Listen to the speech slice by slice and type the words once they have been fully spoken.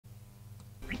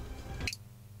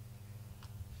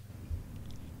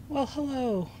Well,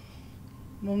 hello,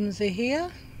 Mumsy here,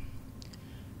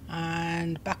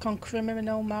 and back on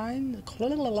Criminal Minds,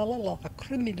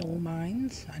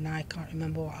 and I can't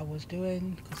remember what I was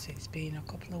doing because it's been a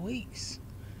couple of weeks.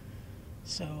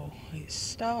 So it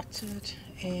started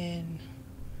in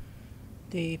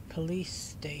the police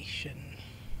station,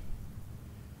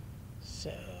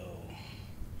 so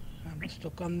I must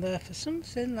have gone there for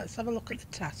something. Let's have a look at the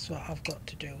tasks, what I've got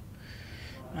to do.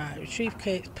 Right, retrieve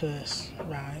Kate's purse,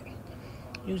 right.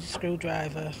 Use a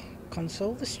screwdriver,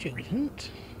 console the student,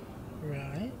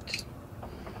 right.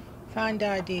 Find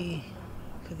ID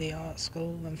for the art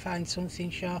school and find something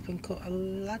sharp and cut a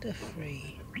ladder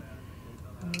free.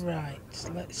 Right,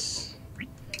 let's...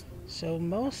 So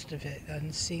most of it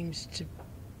then seems to...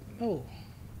 Oh.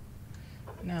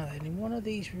 Now then, in one of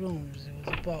these rooms there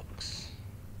was a box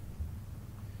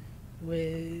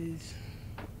with...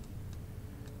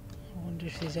 I wonder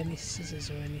if there's any scissors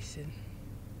or anything.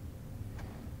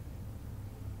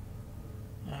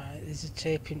 Right, there's a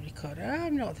taping recorder.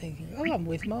 I'm not thinking... Oh, I'm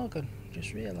with Morgan.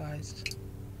 Just realised.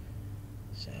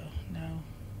 So, now...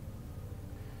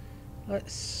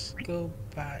 Let's go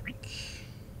back.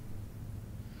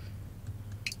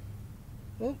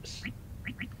 Oops.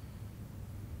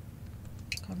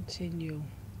 Continue.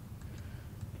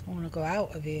 I want to go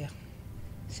out of here.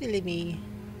 Silly me.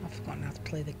 I've forgotten how to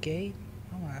play the game.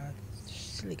 Oh,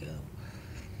 silly girl.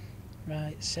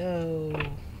 Right, so...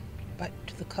 Back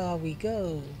to the car we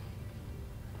go.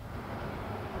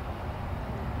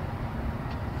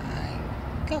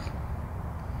 Go.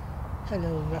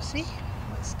 Hello, Rossi.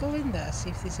 Let's go in there,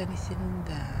 see if there's anything in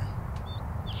there.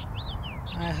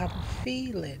 I have a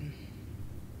feeling...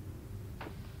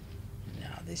 No,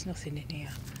 there's nothing in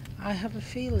here. I have a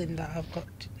feeling that I've got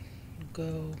to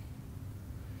go...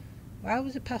 Why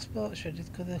was the passport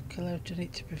shredded? Could the killer have done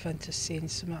it to prevent us seeing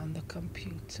something on the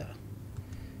computer?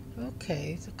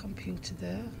 Okay, there's a computer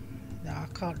there. No, I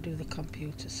can't do the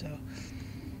computer, so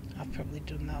I've probably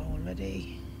done that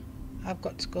already. I've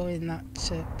got to go in that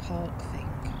park thing.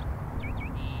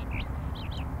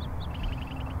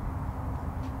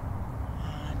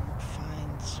 And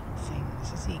find some things.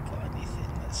 Has he got anything?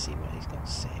 Let's see what he's got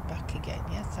to say. Back again.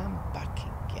 Yes, I'm back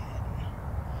again.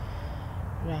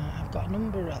 Right, I've got an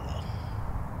umbrella.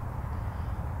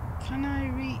 Can I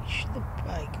reach the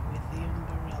bike with the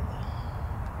umbrella?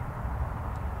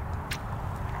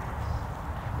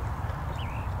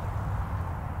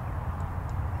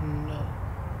 No,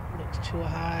 looks too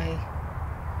high.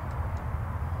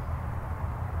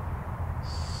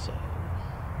 So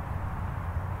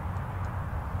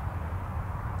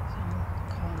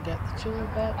can't get the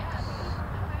toolbox.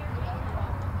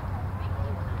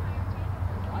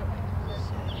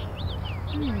 So,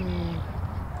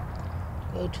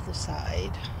 go to the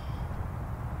side.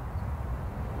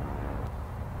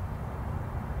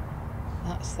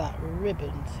 That's that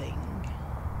ribbon thing.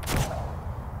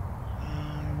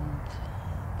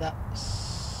 That's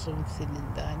something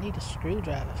in there. I need a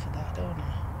screwdriver for that, don't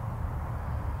I?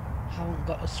 Haven't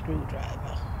got a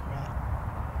screwdriver. Right.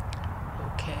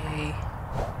 Okay.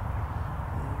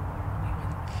 We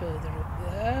went further up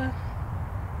there.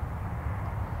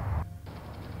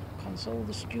 Console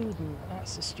the student.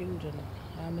 That's the student.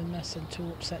 I'm a mess and too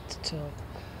upset to talk.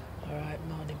 Alright,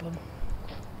 Mardy Bum.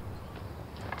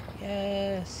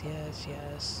 Yes, yes,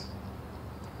 yes.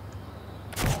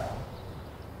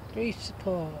 Brief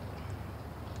support.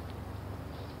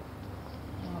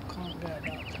 Oh, I can't get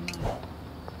that tonight.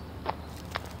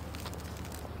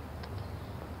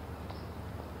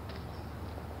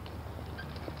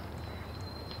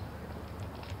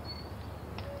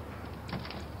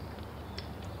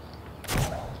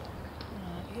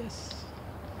 Yes.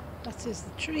 That is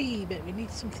the tree, but we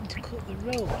need something to cut the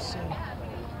rope, so I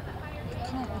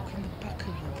can't look in the back of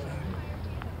the van.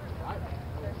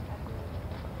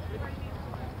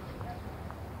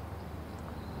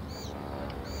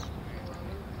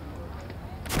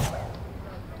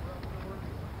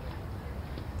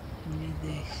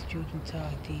 Student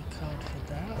ID card for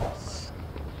that.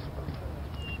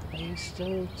 Are you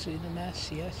still in a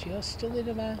mess? Yes, you're still in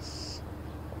a mess.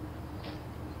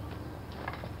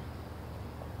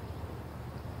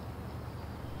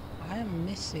 I am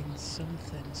missing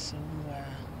something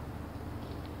somewhere.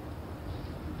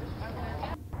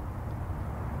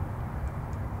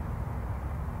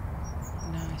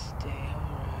 Nice day,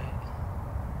 alright.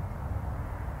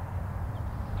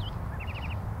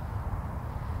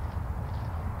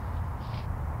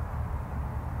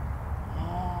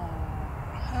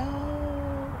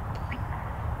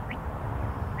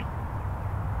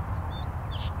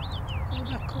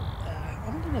 Back up there.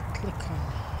 I'm going to click on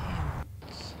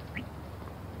hint.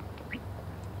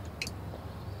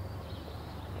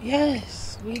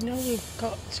 Yes, we know we've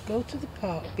got to go to the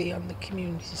park beyond the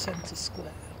community centre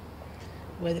square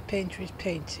where the painter is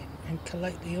painting and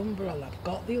collect the umbrella. I've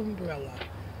got the umbrella.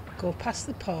 Go past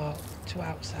the park to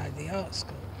outside the art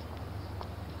school.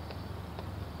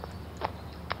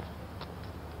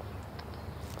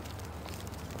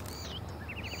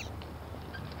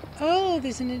 Oh,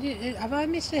 there's have I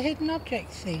missed a hidden object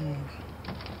thing?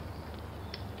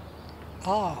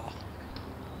 Ah,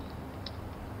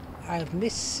 I've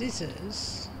missed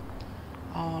scissors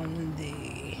on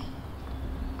the...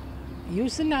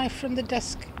 Use the knife from the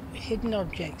desk hidden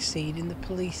object seen in the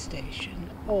police station,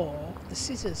 or the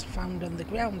scissors found on the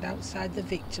ground outside the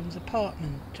victim's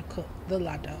apartment to cut the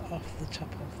ladder off the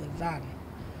top of the van.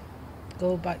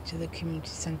 Go back to the community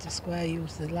centre square,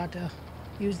 use the ladder,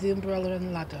 use the umbrella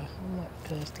and ladder. Unlock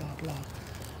purse, blah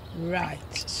blah.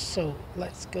 Right, so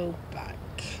let's go back.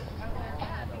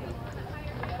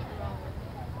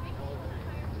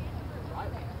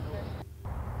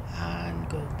 And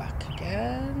go back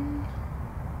again.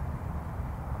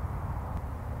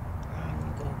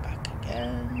 And go back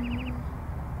again.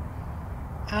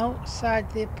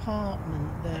 Outside the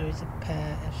apartment there is a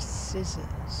pair of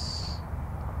scissors.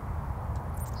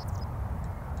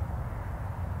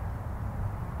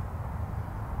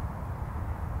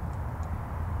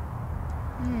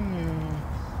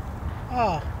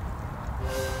 Oh.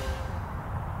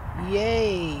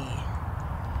 Yay.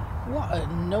 What a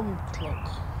numpluck.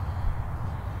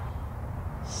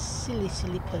 Silly,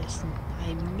 silly person.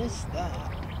 I missed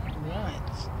that.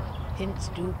 Right. Hints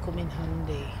do come in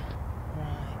handy.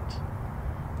 Right.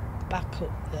 Back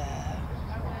up there.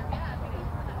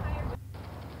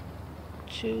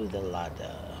 To the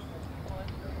ladder.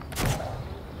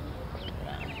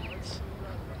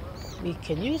 We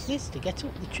can use this to get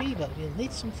up the tree, but we'll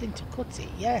need something to cut it.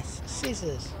 Yes,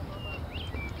 scissors.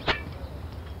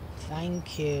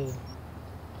 Thank you.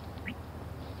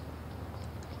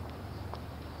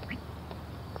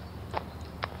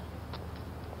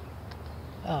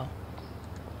 Oh.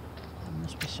 There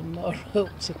must be some more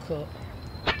rope to cut.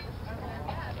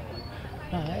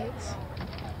 Right.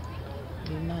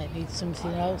 We might need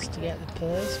something else to get the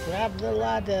purse. Grab the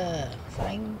ladder.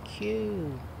 Thank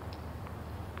you.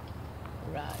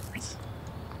 Right.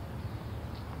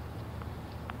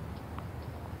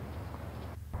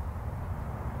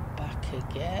 Back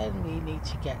again. We need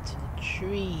to get to the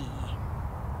tree.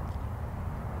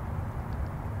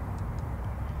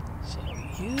 So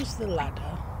use the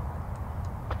ladder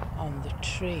on the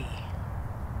tree.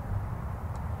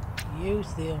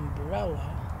 Use the umbrella.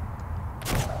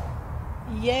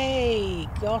 Yay!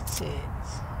 Got it.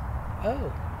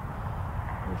 Oh,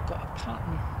 we've got a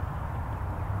pattern.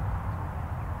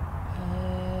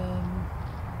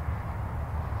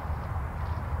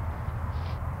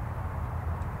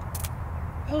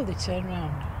 Oh, they turn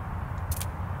round.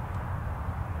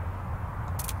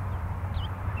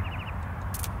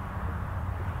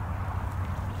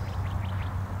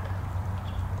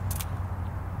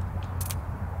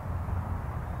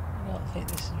 I don't think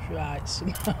this is right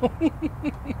somehow.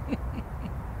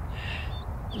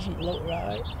 Doesn't look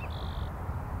right.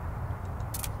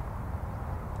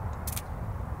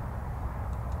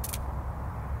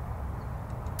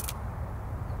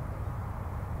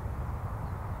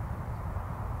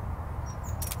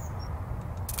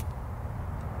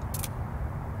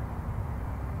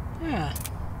 Yeah,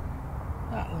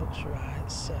 that looks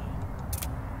right, so.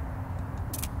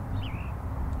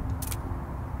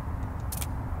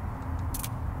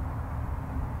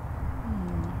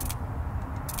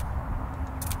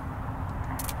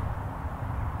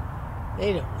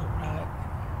 They don't look right.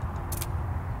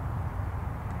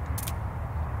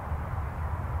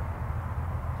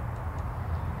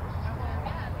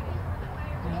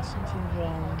 Yeah, something's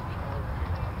wrong.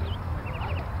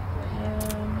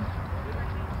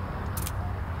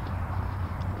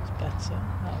 It's better.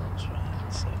 That looks right,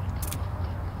 so.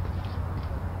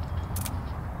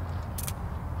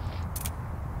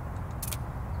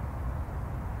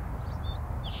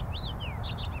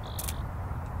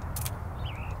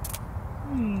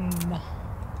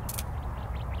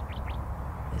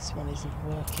 This one isn't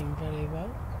working very well.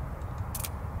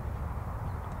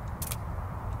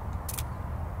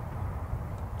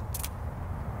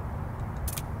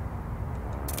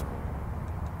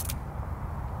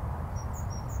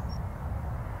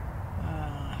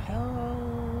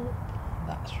 Help!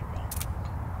 That's wrong.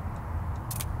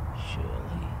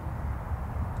 Surely.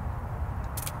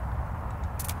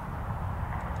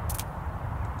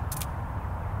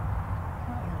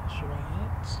 That looks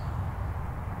right.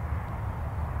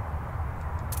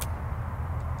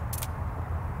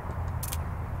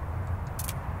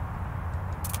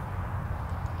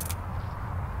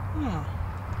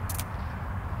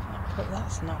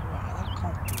 that's not right. That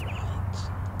can't be right.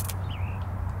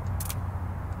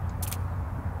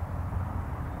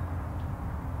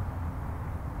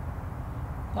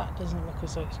 That doesn't look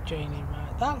as though it's joining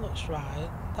right. That looks right.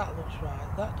 That looks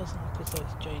right. That doesn't look as though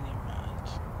it's joining right.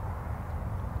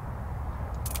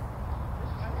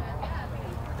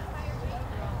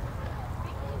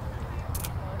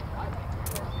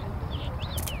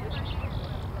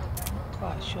 Not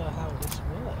quite sure how this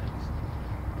works.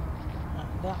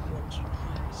 Right, that looks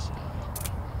right. So.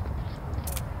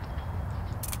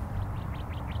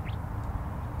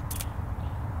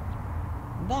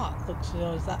 That looks as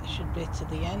though that should be to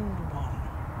the end one.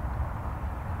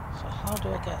 So how do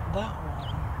I get that one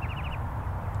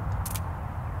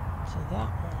to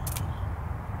that one?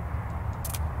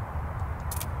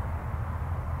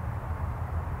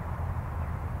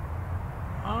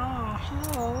 Ah,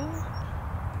 help!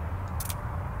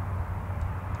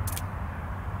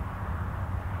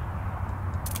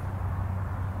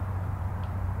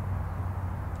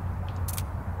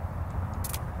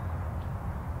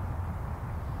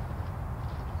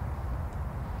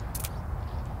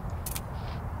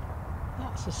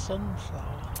 That's a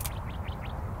sunflower.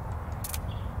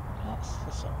 That's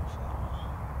the sunflower.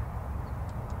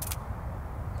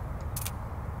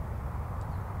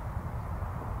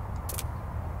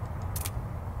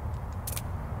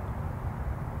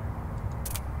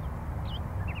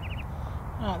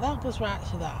 Right, that goes right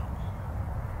to that.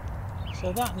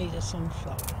 So that needs a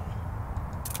sunflower.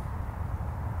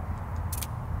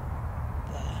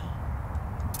 There.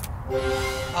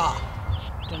 Ah,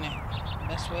 done it.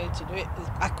 Best way to do it is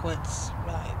backwards.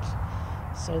 Right.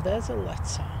 So there's a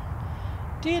letter.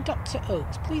 Dear Dr.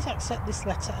 Oakes, please accept this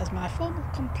letter as my formal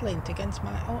complaint against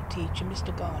my art teacher,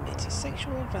 Mr. Garnett. His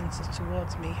sexual advances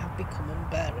towards me have become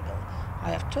unbearable. I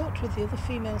have talked with the other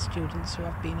female students who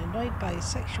have been annoyed by his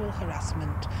sexual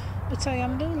harassment, but I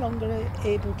am no longer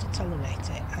able to tolerate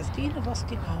it. As Dean of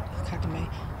Austin Art Academy,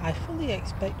 I fully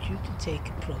expect you to take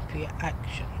appropriate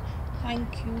action.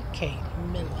 Thank you, Kate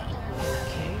Miller.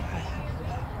 Okay, I have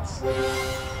that.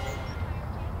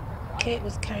 Kate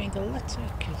was carrying a letter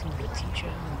accusing the teacher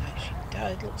on the night she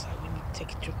died. Looks like we need to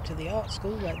take a trip to the art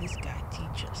school where this guy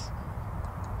teaches.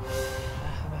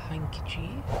 I have a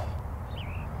handkerchief.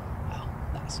 Oh,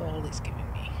 that's all it's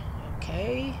giving me.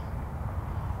 Okay.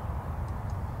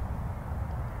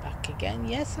 Back again.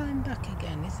 Yes, I'm back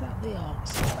again. Is that the art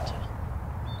centre?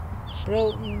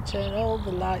 Broken, turn all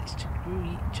the lights to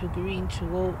green to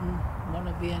open one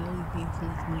of the LEDs in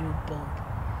the new bulb.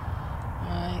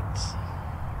 Right.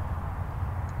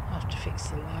 I have to fix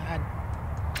the light. I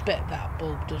bet that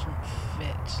bulb doesn't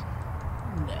fit.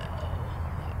 No,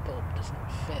 that bulb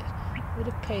doesn't fit. Would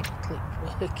a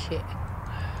paperclip work it?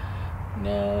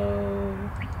 No.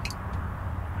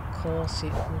 Of course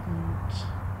it wouldn't.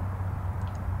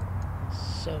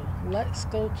 So let's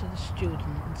go to the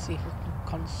student and see if we can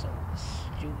consult the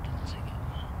student again.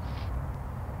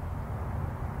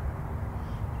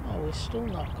 Oh, we've still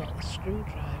not got the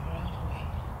screwdriver, have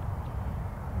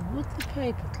we? Would the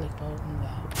paperclip open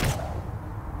that?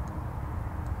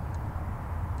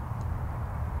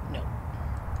 No.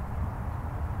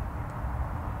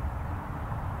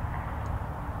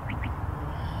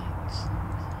 Right.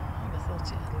 I thought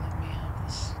it would let me have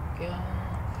the scarf.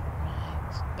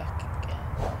 Right, back again.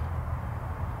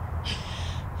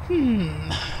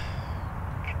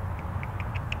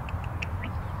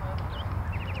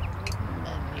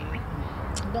 Menu.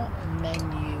 Not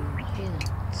menu.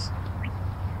 Hints.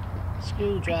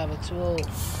 Screwdriver to all.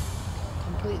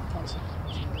 Complete the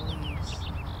consequences of the leaves.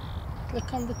 Click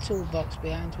on the toolbox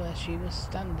behind where she was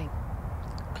standing.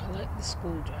 Collect the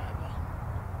screwdriver.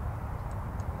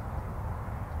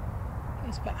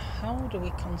 Yes, but how do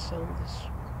we console the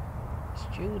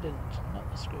student?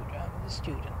 Not the screwdriver, the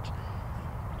student.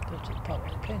 Go to the part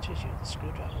where the painter is using the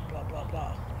screwdriver, blah blah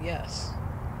blah. Yes.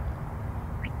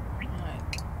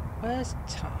 Right. Where's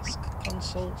task?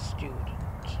 Console student.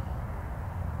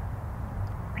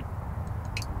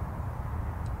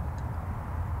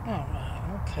 Alright,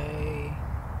 okay.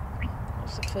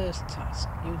 What's the first task?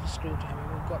 Use the screwdriver.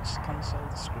 We've got to console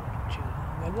the student.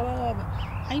 Blah, blah, blah.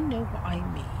 I know what I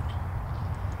mean.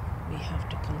 We have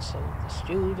to console the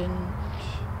student.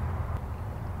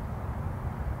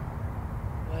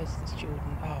 Where's the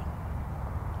student? Oh.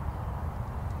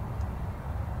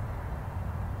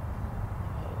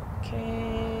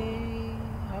 Okay.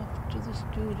 After the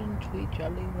student, we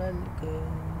jolly well go.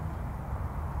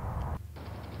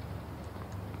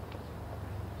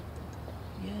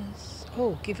 Yes.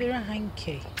 Oh, give her a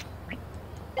hanky.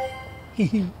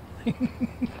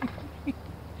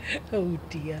 Oh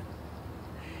dear.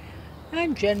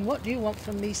 I'm Jen, what do you want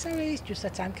from me? Sorry, it's just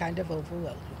that I'm kind of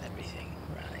overwhelmed with everything.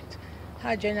 Right.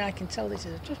 Hi Jen, I can tell this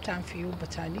is a tough time for you,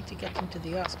 but I need to get into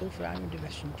the art school for I'm in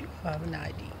division. Do you have an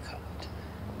ID card?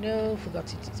 No, forgot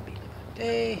it, it's been a bad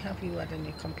day. Have you had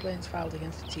any complaints filed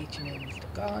against the teacher named Mr.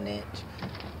 Garnett?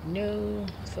 No,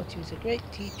 I thought he was a great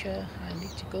teacher. I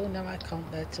need to go now, I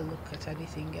can't bear to look at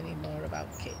anything anymore about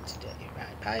Kate today.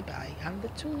 Right, bye bye. And the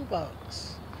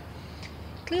toolbox.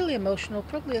 Clearly emotional,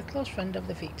 probably a close friend of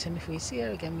the victim. If we see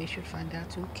her again, we should find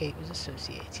out who Kate was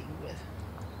associating with.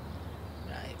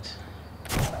 Right.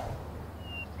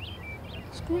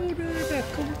 Screwdriver,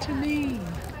 come to me.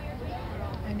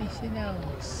 Anything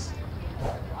else?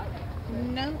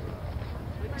 No.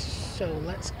 So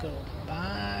let's go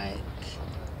back.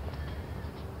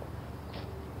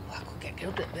 Oh, I could get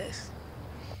good at this.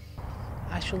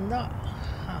 I shall not.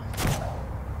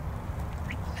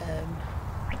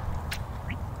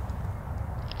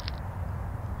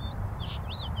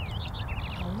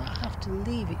 I'll not have to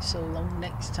leave it so long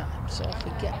next time, so I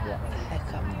forget what the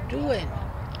heck I'm doing.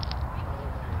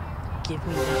 Give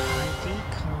me that ID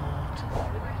card.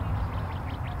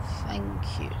 Thank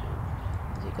you.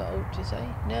 Has he got out to say?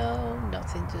 No,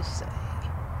 nothing to say.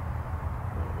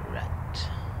 Right.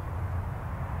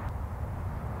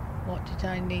 What did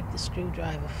I need the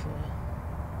screwdriver for?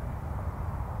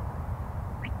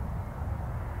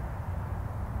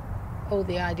 Oh,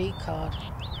 the ID card.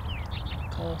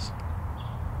 Of course.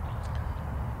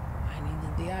 I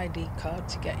needed the ID card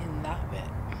to get in that bit.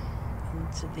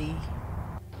 Into the...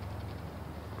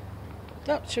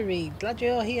 Dr. Reed, glad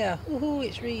you're here. Woohoo,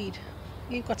 it's Reed.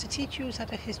 You've got a teacher who's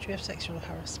had a history of sexual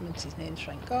harassment. His name's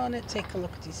Frank Garnett. Take a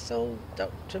look at his soul,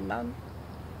 Dr. Mann.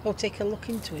 Oh, take a look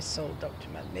into his soul, Dr.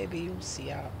 Mann. Maybe you'll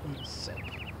see our unsub.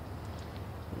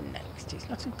 Next, it's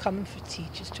not uncommon for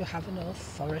teachers to have an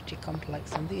authority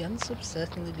complex, and the unsub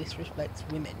certainly disrespects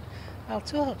women. I'll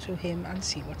talk to him and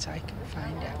see what I can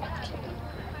find out.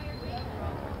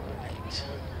 Right.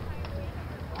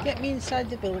 Get me inside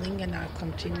the building and I'll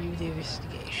continue the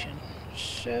investigation.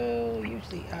 So, use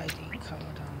the ID card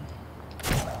on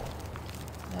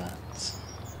that.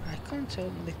 I can't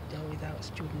open the door without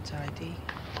student ID.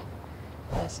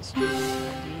 There's the student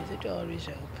ID, the door is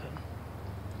open.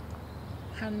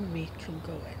 And we can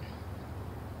go in.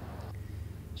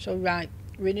 So right,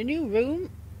 we're in a new room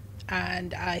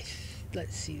and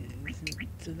let's see,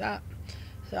 to that.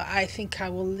 So I think I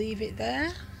will leave it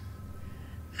there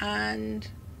and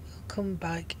come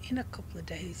back in a couple of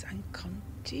days and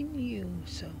continue.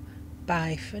 So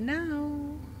bye for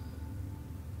now.